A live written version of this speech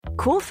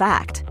Cool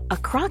fact, a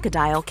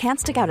crocodile can't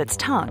stick out its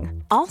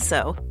tongue.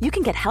 Also, you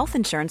can get health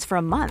insurance for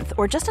a month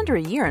or just under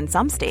a year in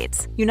some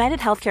states. United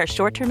Healthcare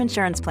short-term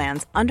insurance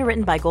plans,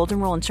 underwritten by Golden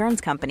Rule Insurance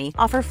Company,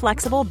 offer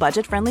flexible,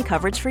 budget-friendly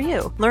coverage for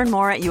you. Learn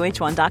more at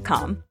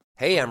uh1.com.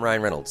 Hey, I'm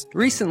Ryan Reynolds.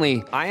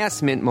 Recently, I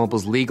asked Mint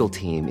Mobile's legal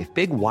team if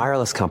big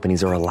wireless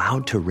companies are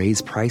allowed to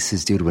raise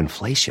prices due to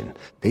inflation.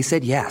 They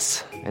said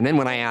yes. And then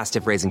when I asked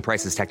if raising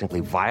prices technically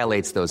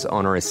violates those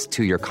onerous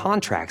two-year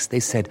contracts, they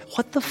said,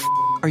 "What the f***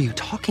 are you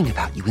talking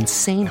about, you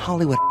insane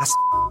Hollywood ass?"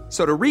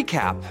 So to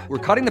recap, we're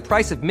cutting the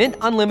price of Mint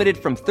Unlimited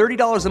from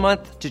 $30 a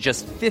month to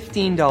just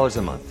 $15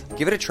 a month.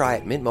 Give it a try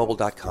at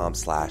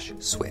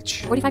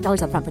mintmobile.com/switch.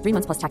 $45 up front for 3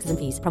 months plus taxes and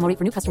fees. Promo rate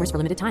for new customers for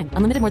limited time.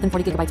 Unlimited more than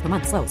 40 gigabytes per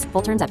month. Slows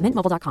full terms at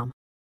mintmobile.com.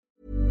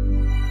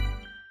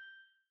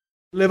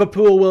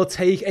 Liverpool will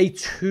take a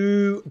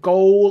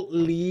 2-goal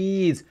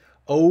lead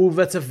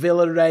over to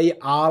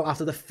Villarreal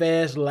after the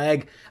first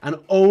leg. An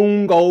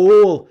own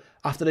goal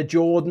after a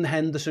Jordan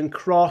Henderson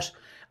cross.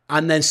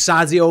 And then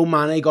Sadio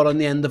Mane got on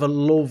the end of a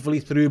lovely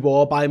through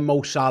ball by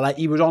Mo Salah.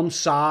 He was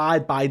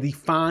onside by the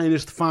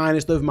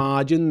finest of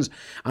margins.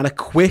 And a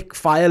quick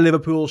fire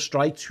Liverpool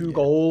strike, 2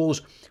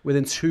 goals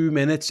within 2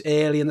 minutes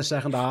early in the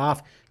second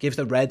half, gives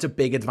the Reds a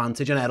big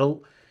advantage. And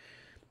Errol,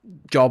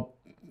 job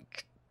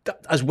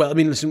as well. I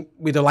mean, listen,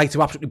 we'd have liked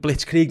to absolutely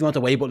blitzkrieg not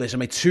away, but listen,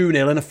 mate,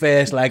 2-0 in the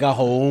first leg at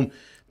home.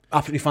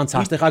 Absolutely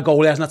fantastic. Our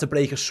goalie hasn't had to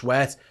break a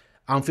sweat.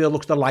 Anfield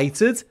looks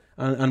delighted,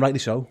 and rightly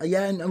so.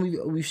 Yeah, and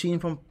we've seen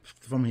from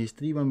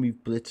history when we've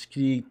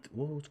blitzkrieged,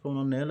 what's going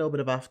on there? A little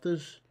bit of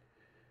afters.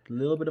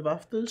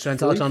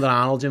 Trent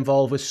Alexander-Arnold's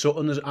involved with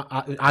Sutton. There's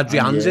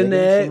Adrian's in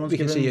there. We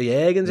can see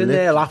Jürgen's in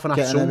there laughing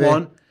at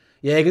someone.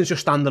 Jürgen's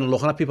just standing and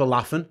looking at people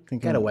laughing.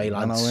 Get away,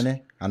 lads.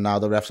 And now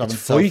the refs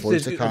haven't told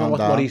boys to calm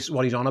down.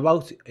 What he's on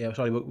about. Yeah,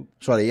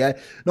 sorry, yeah.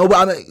 No,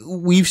 but I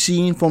mean, we've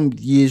seen from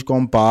years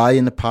gone by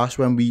in the past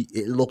when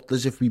it looked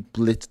as if we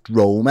blitzed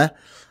Roma.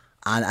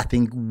 And I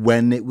think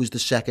when it was the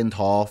second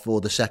half or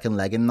the second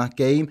leg in that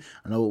game,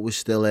 I know it was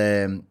still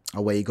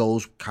away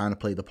goals kind of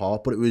played a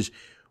part, but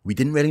we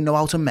didn't really know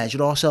how to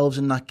measure ourselves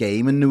in that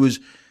game, and there was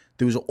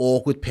an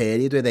awkward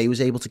period where they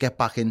was able to get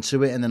back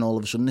into it, and then all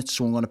of a sudden it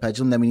swung on a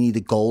pendulum, and then we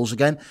needed goals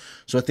again.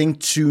 So I think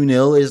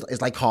 2-0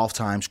 is like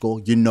half-time score.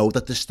 You know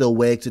that there's still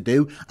work to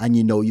do, and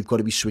you know you've got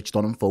to be switched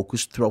on and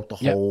focused throughout the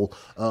whole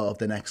of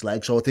the next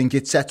leg. So I think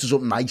it sets us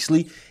up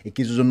nicely. It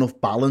gives us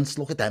enough balance.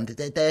 Look at them.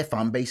 Their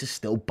fan base is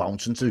still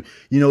bouncing. So,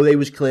 they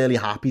was clearly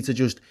happy to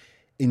just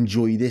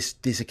enjoy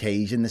this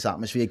occasion, this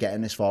atmosphere,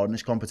 getting this far in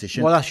this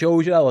competition. What that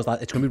shows you, though, is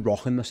that it's going to be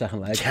rocking the second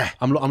leg. Yeah.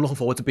 I'm looking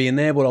forward to being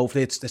there, but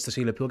hopefully it's to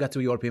see Liverpool get to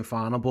a European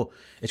final, but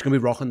it's going to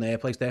be rocking their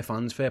place, their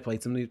fans, fair play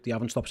to them, they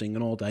haven't stopped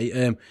singing all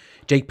day.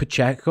 Jake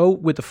Pacheco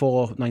with the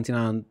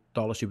 $4.99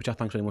 super chat,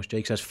 thanks very much,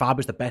 Jake, says Fab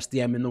is the best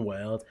DM in the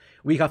world.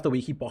 Week after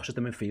week he bosses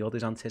them in field,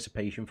 his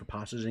anticipation for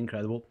passes is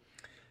incredible.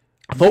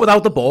 I thought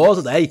without the ball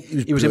today,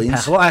 he was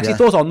impeccable. I actually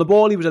thought on the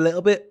ball he was a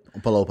little bit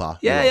below par.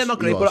 Yeah, not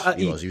great, but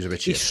he was a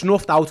bit shit. He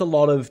snuffed out a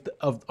lot of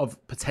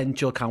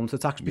potential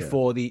counter-attacks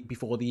before they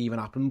even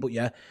happened. But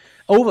yeah,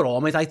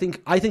 overall, mate, I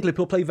think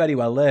Liverpool played very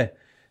well there.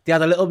 They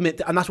had a little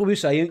bit, and that's what we were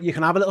saying. You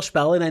can have a little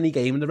spell in any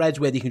game in the Reds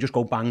where they can just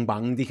go bang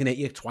bang. They can hit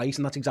you twice,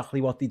 and that's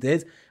exactly what they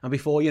did. And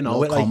before you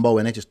know it, combo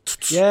in it,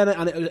 just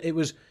and it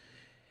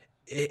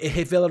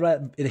hit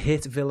Villarreal. It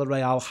hit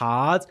Villarreal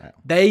hard.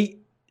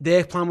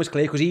 Their plan was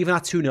clear, because even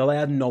at 2-0, they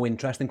had no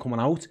interest in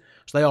coming out.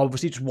 So they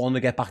obviously just wanted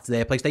to get back to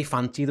their place. They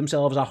fancied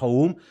themselves at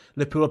home.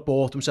 Liverpool had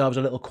bought themselves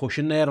a little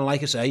cushion there. And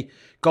like I say,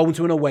 going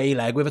to an away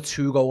leg with a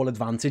 2-goal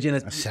advantage in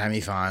a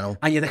semi-final.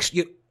 And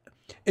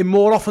and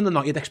more often than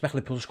not, you'd expect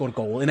Liverpool to score a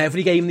goal. In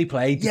every game they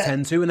played, they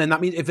tend to. And then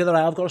that means if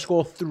Villarreal have got to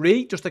score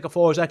 3, just like a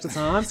 4 extra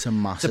time, it's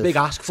a big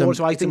ask for us.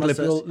 So I think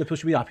Liverpool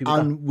should be happy with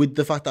that. And with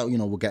the fact that,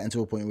 we're getting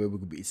to a point where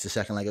it's the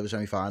second leg of a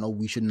semi-final,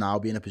 we should now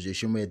be in a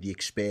position where the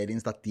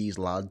experience that these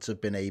lads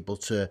have been able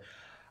to,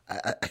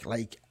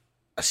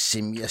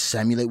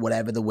 assimilate,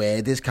 whatever the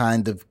word is,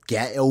 kind of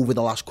get over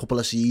the last couple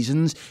of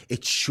seasons,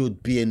 it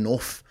should be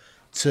enough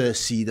to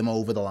see them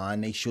over the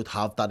line. They should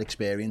have that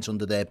experience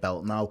under their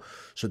belt now,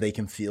 so they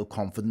can feel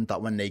confident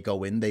that when they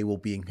go in, they will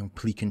be in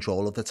complete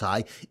control of the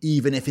tie.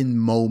 Even if in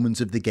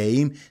moments of the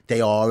game,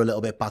 they are a little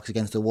bit backs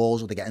against the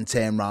walls, or they're getting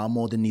turned around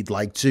more than they'd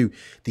like to,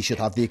 they should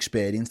have the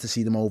experience to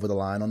see them over the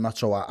line on that.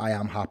 So I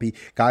am happy.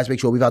 Guys,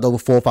 make sure we've had over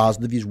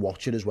 4,000 of you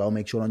watch it as well.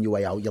 Make sure on your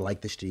way out, you like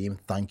the stream.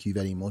 Thank you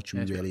very much.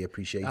 We really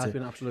appreciate it. It's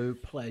been an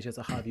absolute pleasure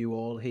to have you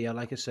all here.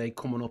 Like I say,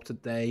 coming up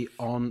today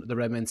on the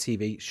Redmen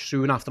TV,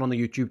 soon after on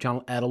the YouTube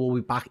channel, Errol will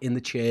be back in the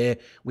chair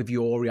with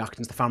your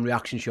reactions, the fan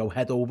reaction show.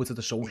 Head over to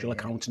the social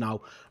accounts now.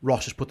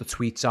 Ross has put the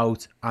tweets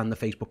out and the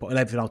Facebook and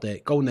everything out there.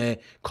 Go in there,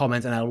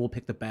 comment, and Errol will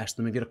pick the best.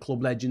 And if you're a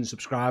Club Legend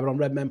subscriber on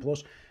Redmen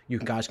Plus, you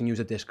guys can use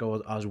a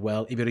Discord as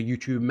well. If you're a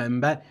YouTube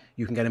member,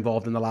 you can get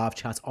involved in the live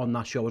chat on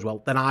that show as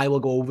well. Then I will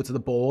go over to the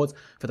board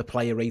for the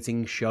player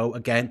rating show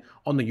again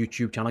on the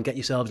YouTube channel. Get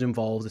yourselves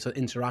involved. It's an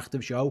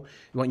interactive show.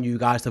 We want you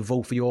guys to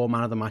vote for your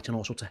man of the match and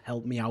also to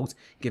help me out,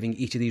 giving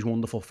each of these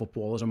wonderful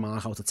footballers a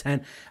mark out of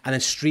 10. And then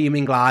streaming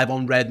streaming live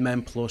on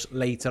Redmen Plus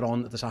later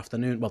on this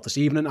afternoon. Well, this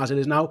evening, as it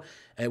is now,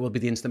 it will be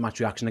the instant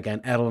match reaction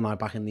again. Errol and I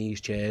back in these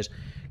chairs,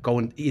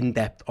 going in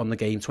depth on the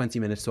game,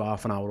 20 minutes to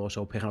half an hour or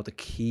so, picking out the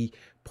key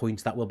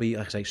points that will be,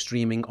 like I say,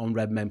 streaming on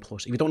Redmen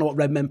Plus. If you don't know what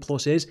Redmen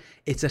Plus is,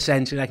 it's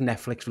essentially like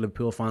Netflix for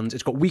Liverpool fans.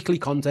 It's got weekly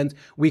content,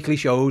 weekly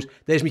shows.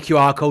 There's my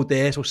QR code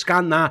there, so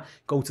scan that,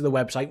 go to the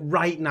website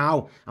right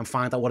now and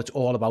find out what it's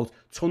all about.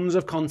 Tons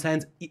of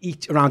content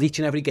around each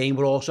and every game,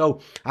 but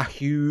also a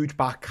huge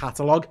back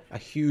catalogue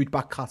of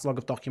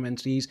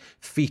documentaries,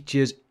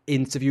 features,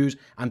 interviews,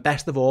 and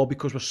best of all,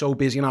 because we're so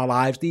busy in our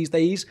lives these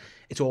days,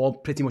 it's all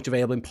pretty much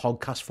available in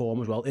podcast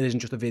form as well. It isn't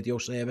just a video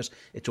service,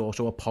 it's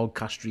also a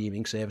podcast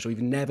streaming service. So if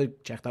you've never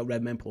checked out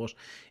Redmen Plus,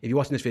 if you're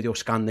watching this video,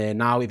 scan there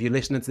now. If you're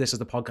listening to this as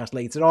the podcast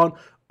later on,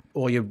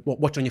 or you're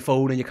watching on your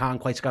phone and you can't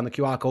quite scan the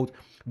QR code,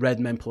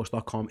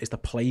 redmenplus.com is the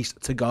place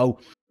to go.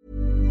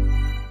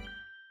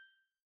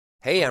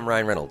 Hey, I'm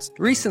Ryan Reynolds.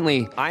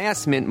 Recently, I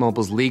asked Mint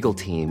Mobile's legal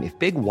team if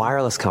big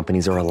wireless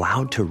companies are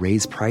allowed to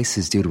raise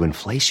prices due to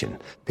inflation.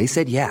 They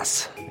said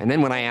yes. And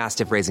then when I asked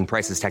if raising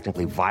prices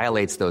technically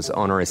violates those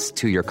onerous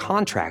two-year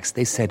contracts,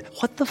 they said,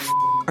 "What the f***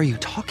 are you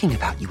talking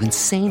about, you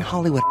insane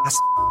Hollywood ass?"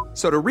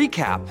 So to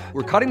recap,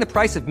 we're cutting the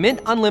price of Mint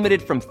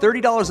Unlimited from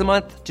 $30 a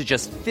month to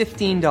just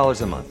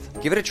 $15 a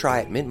month. Give it a try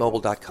at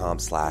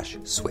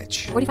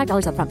mintmobile.com/switch.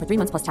 $45 up front for 3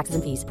 months plus taxes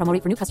and fees. Promo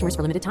rate for new customers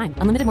for limited time.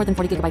 Unlimited more than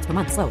 40 gigabytes per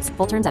month. Slows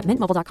full terms at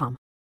mintmobile.com.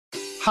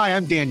 Hi,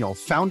 I'm Daniel,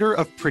 founder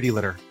of Pretty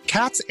Litter.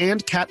 Cats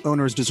and cat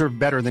owners deserve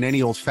better than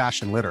any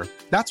old-fashioned litter.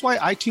 That's why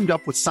I teamed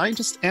up with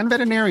scientists and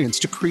veterinarians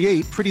to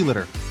create Pretty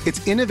Litter.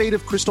 Its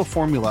innovative crystal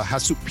formula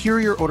has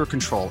superior odor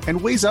control and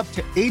weighs up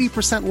to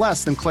 80%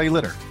 less than clay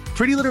litter.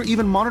 Pretty Litter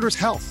even monitors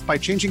health by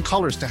changing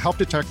colors to help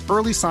detect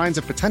early signs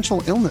of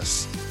potential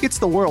illness. It's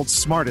the world's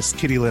smartest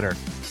kitty litter.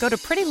 Go to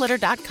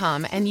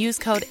prettylitter.com and use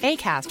code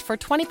ACAST for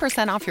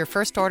 20% off your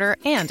first order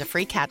and a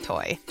free cat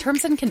toy.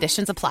 Terms and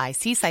conditions apply.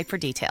 See site for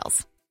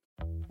details.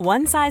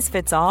 One size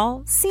fits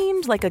all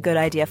seemed like a good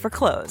idea for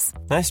clothes.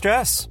 Nice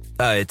dress.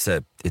 It's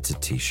a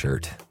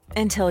t-shirt.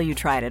 Until you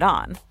tried it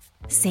on.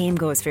 Same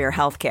goes for your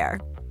healthcare.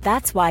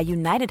 That's why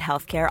United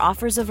Healthcare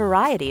offers a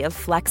variety of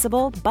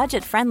flexible,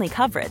 budget-friendly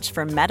coverage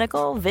for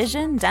medical,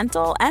 vision,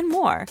 dental, and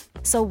more.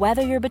 So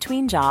whether you're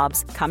between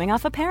jobs, coming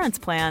off a parent's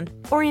plan,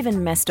 or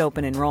even missed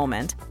open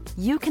enrollment,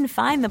 you can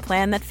find the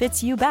plan that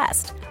fits you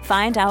best.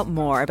 Find out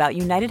more about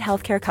United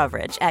Healthcare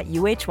coverage at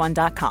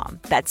uh1.com.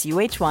 That's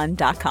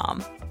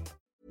uh1.com.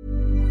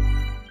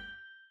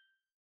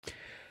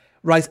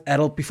 Right,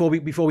 Errol, before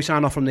we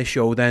sign off from this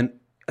show then,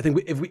 I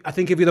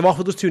think if you'd have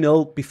offered us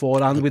 2-0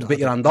 beforehand, we'd have bit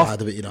your hand off. I'd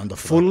have bit your hand off.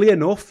 Funnily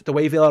enough, the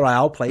way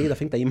Villarreal played, I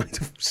think they might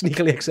have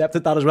sneakily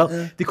accepted that as well.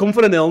 Yeah. They come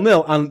for a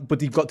 0-0, but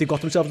they got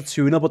themselves a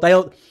 2-0.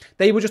 But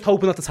they were just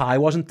hoping that the tie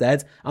wasn't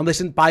dead. And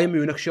listen, Bayern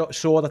Munich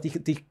saw that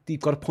they've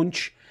got a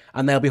punch,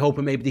 and they'll be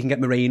hoping maybe they can get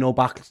Moreno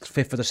back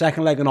fit for the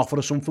second leg and offer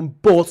us something.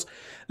 But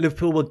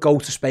Liverpool will go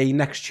to Spain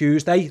next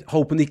Tuesday,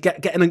 hoping they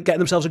getting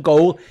themselves a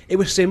goal. It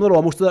was similar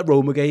almost to that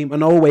Roma game. I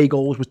know away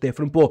goals was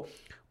different, but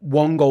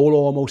one goal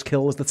almost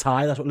kills the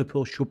tie. That's what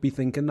Liverpool should be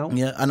thinking now.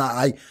 Yeah, and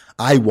I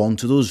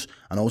wanted us,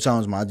 I know it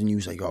sounds mad, and you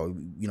was like, oh,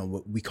 you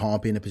know, we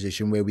can't be in a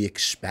position where we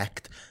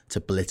expect to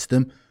blitz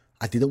them.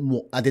 I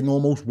didn't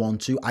almost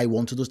want to. I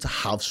wanted us to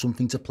have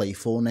something to play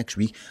for next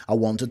week. I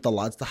wanted the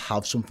lads to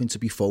have something to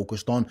be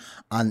focused on,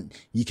 and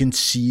you can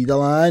see the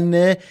line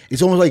there.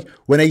 It's almost like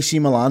when AC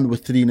Milan were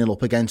 3-0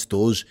 up against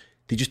us,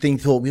 they just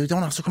thought, we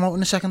don't have to come out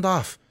in the second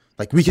half.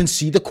 Like, we can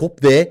see the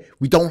cup there.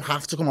 We don't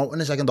have to come out in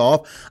the second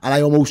half. And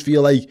I almost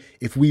feel like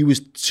if we was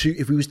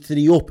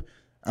 3 up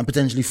and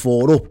potentially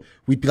 4 up,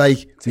 we'd be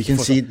like, we can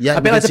see. Yeah,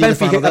 a bit like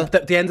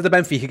the end of the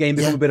Benfica game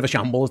became a bit of a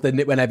shambles, didn't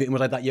it? When everything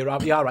was like that, you're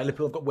right.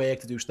 Liverpool have got work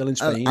to do still in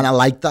Spain. And I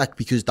like that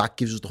because that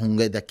gives us the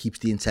hunger, that keeps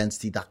the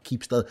intensity, that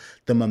keeps the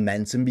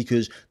momentum.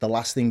 Because the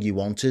last thing you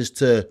want is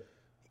to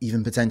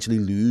even potentially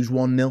lose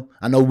 1-0.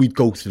 I know we'd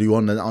go through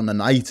on the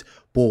night,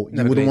 but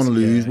you wouldn't want to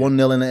lose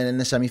 1-0 in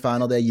the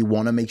semi-final there. You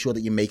want to make sure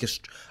that you make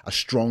a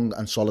strong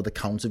and solid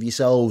account of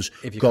yourselves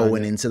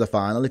going into the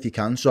final if you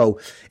can. So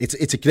it's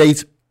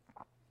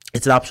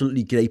an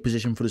absolutely great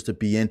position for us to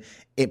be in.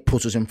 It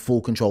puts us in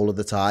full control of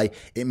the tie.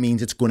 It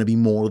means it's going to be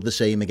more of the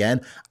same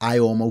again. I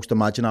almost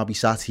imagine I'll be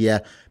sat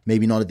here,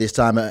 maybe not at this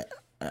time,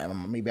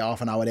 maybe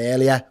half an hour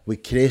earlier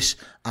with Chris,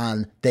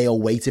 and they'll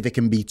wait if it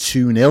can be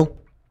 2-0.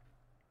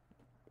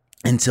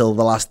 Until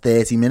the last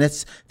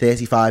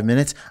 35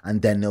 minutes,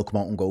 and then they'll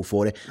come out and go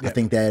for it. Yep. I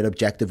think their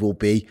objective will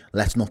be,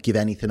 let's not give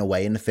anything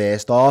away in the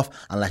first half,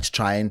 and let's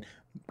try and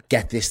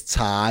get this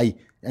tie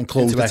and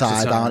close the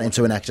tie down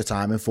into an extra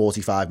time in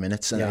 45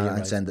 minutes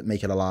and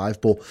make it alive.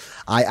 But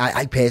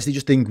I personally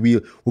just think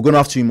we're going to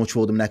have too much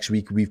for them next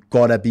week. We've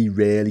got to be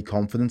really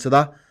confident of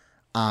that.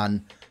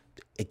 And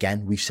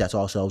again, we've set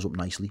ourselves up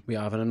nicely. We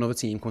have, and another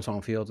team comes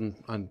on field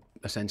and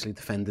essentially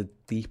defended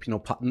deep. You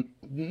know,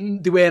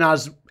 they weren't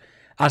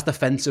as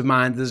defensive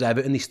minded as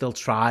Everton. They still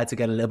tried to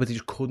get a little bit, they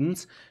just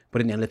couldn't.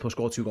 But in the end, Liverpool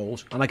scored 2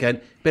 goals. And again,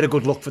 bit of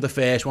good luck for the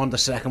first one. The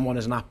second one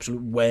is an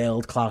absolute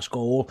world class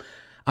goal.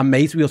 And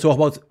mate, we'll talk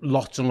about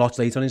lots and lots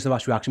later on Instant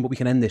Fast Reaction, but we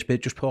can end this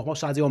bit. Just talk about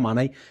Sadio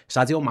Mane.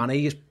 Sadio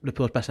Mane is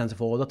Liverpool's best centre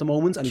forward at the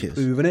moment, and he's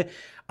proven it.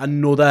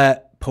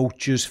 Another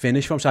poacher's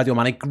finish from Sadio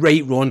Mane.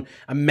 Great run,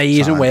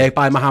 amazing work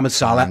by Mohamed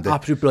Salah.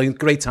 Absolute brilliant,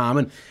 great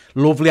timing.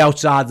 Lovely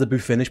outside the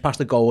boot finish past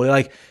the goal.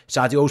 Like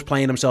Sadio's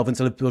playing himself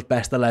into Liverpool's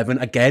best 11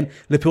 again.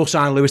 Liverpool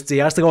signed Luis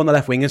Diaz to go on the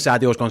left wing, and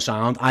Sadio's gone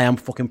sound. I am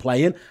fucking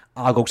playing.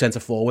 I'll go centre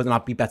forward, and I'll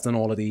be better than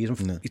all of these.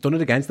 And he's done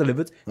it again. He's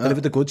delivered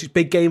the goods. He's a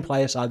big game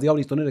player, Sadio, and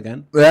he's done it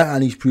again. Yeah,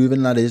 and he's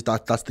proven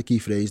that's the key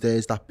phrase there,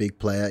 is that big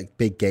player,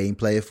 big game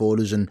player for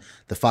us, and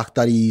the fact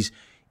that he's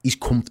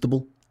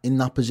comfortable in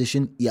that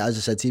position. Yeah, as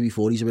I said to you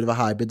before, he's a bit of a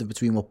hybrid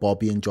between what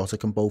Bobby and Jota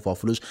can both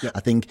offer us. Yep.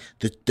 I think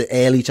the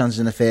early chances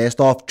in the first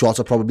half,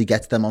 Jota probably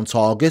gets them on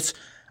target,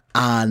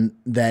 and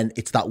then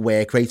it's that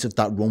work rate of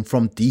that run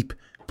from deep,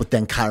 but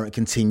then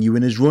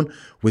continuing his run,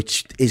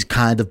 which is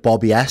kind of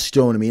Bobby-esque, do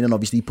you know what I mean? And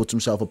obviously he puts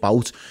himself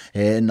about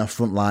in the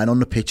front line on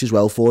the pitch as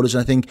well for us.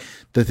 And I think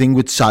the thing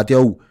with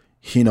Sadio,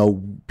 you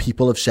know,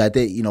 people have said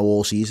it, you know,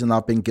 all season.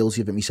 I've been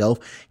guilty of it myself,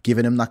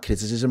 giving him that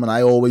criticism, and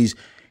I always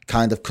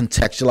kind of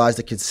contextualise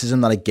the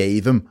criticism that I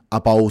gave him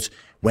about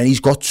when he's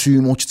got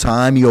too much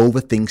time, he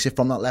overthinks it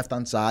from that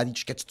left-hand side. He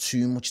just gets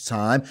too much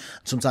time.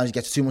 Sometimes he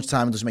gets too much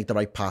time and doesn't make the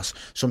right pass.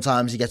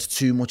 Sometimes he gets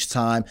too much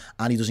time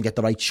and he doesn't get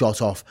the right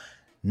shot off.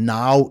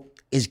 Now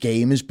his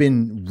game has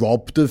been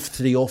robbed of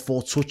 3 or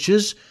 4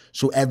 touches,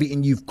 so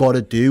everything you've got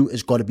to do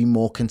has got to be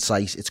more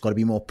concise, it's got to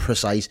be more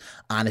precise,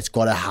 and it's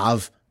got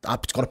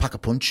to pack a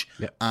punch.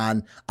 Yep.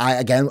 And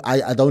I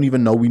don't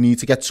even know, we need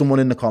to get someone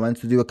in the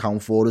comments to do a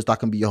count for us. That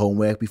can be your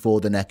homework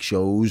before the next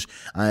shows.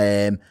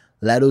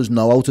 Let us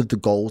know out of the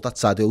goals that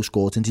Sadio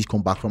scored since he's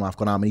come back from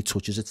AFCON, how many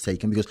touches it's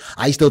taken, because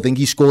I still think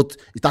he scored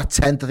that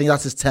 10th, I think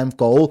that's his 10th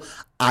goal.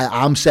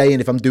 I'm saying,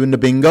 if I'm doing the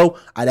bingo,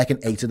 I reckon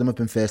 8 of them have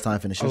been first time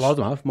finishes. A lot of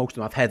them have, most of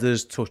them have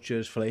headers,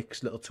 touches,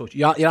 flicks, little touches.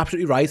 You're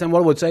absolutely right, and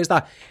what I would say is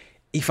that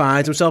he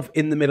finds himself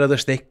in the middle of the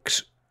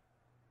sticks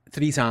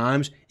 3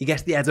 times. He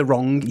gets the header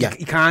wrong. Yeah.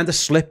 He kind of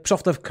slips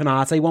off the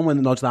Konate one when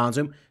the nod's down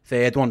to him.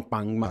 Third one,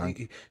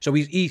 bang. So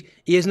he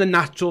isn't a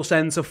natural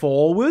centre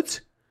forward,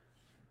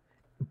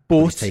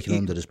 but he's taking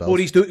under his belt. But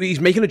he's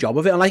making a job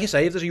of it. And like I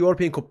say, if there's a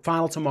European Cup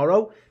final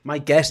tomorrow, my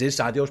guess is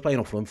Sadio's playing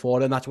up front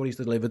for it, and that's what he's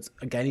delivered.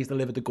 Again, he's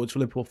delivered the goods for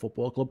Liverpool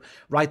Football Club.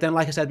 Right then,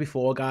 like I said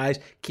before, guys,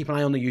 keep an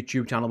eye on the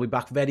YouTube channel. We'll be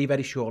back very,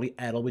 very shortly,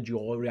 Errol, with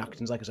your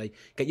reactions. Like I say,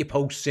 get your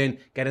posts in,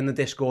 get in the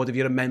Discord if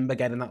you remember,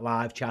 get in that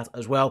live chat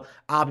as well.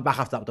 I'll be back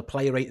after that with the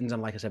player ratings,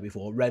 and like I said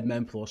before, Red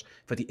Men Plus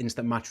for the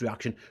instant match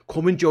reaction.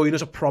 Come and join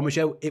us, I promise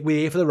you. We're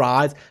here for the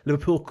ride.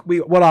 Liverpool,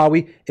 what are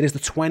we? It is the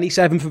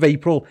 27th of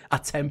April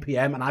at 10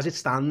 p.m, and as it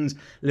stands,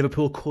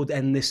 Liverpool could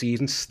end this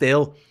season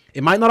still.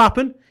 It might not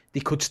happen. They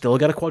could still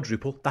get a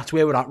quadruple. That's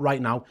where we're at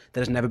right now.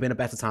 There has never been a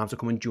better time to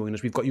come and join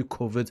us. We've got you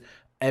covered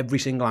every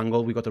single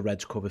angle. We've got the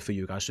Reds covered for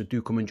you guys, so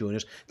do come and join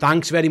us.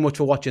 Thanks very much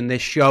for watching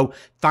this show.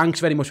 Thanks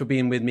very much for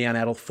being with me and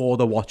Errol for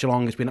the watch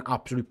along. It's been an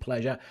absolute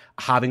pleasure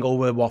having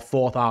over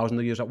 4,000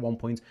 of you at one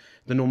point.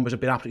 The numbers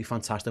have been absolutely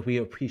fantastic. We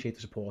appreciate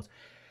the support.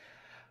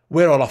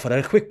 We're all off for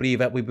a quick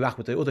breather. We'll be back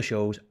with the other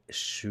shows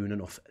soon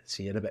enough.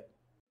 See you in a bit.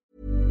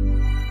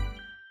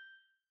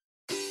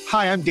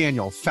 Hi, I'm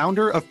Daniel,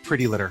 founder of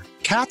Pretty Litter.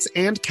 Cats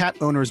and cat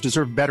owners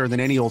deserve better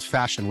than any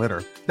old-fashioned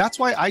litter. That's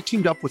why I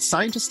teamed up with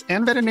scientists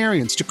and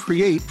veterinarians to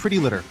create Pretty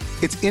Litter.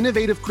 Its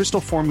innovative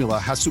crystal formula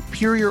has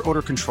superior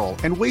odor control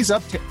and weighs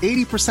up to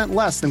 80%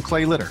 less than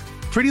clay litter.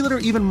 Pretty Litter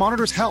even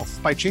monitors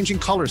health by changing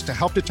colors to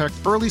help detect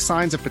early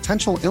signs of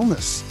potential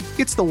illness.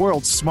 It's the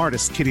world's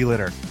smartest kitty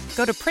litter.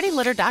 Go to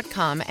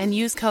prettylitter.com and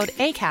use code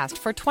ACAST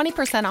for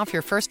 20% off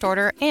your first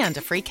order and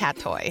a free cat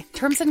toy.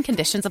 Terms and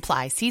conditions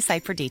apply. See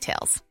site for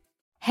details.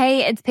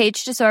 Hey, it's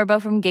Paige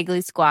DeSorbo from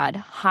Giggly Squad.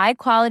 High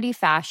quality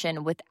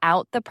fashion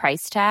without the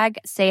price tag.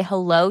 Say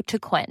hello to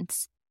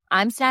Quince.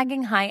 I'm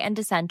snagging high-end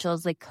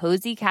essentials like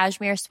cozy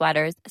cashmere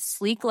sweaters,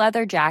 sleek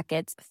leather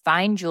jackets,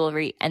 fine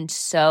jewelry, and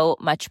so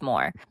much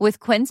more. With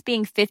Quince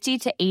being 50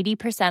 to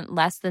 80%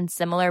 less than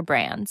similar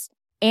brands.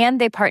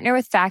 And they partner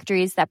with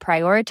factories that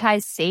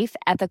prioritize safe,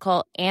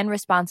 ethical, and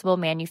responsible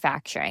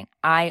manufacturing.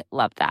 I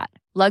love that.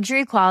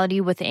 Luxury quality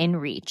within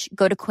reach.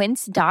 Go to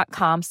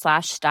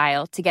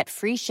quince.com/style to get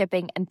free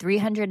shipping and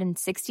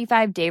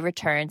 365-day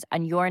returns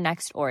on your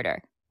next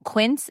order.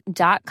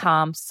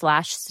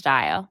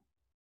 Quince.com/style.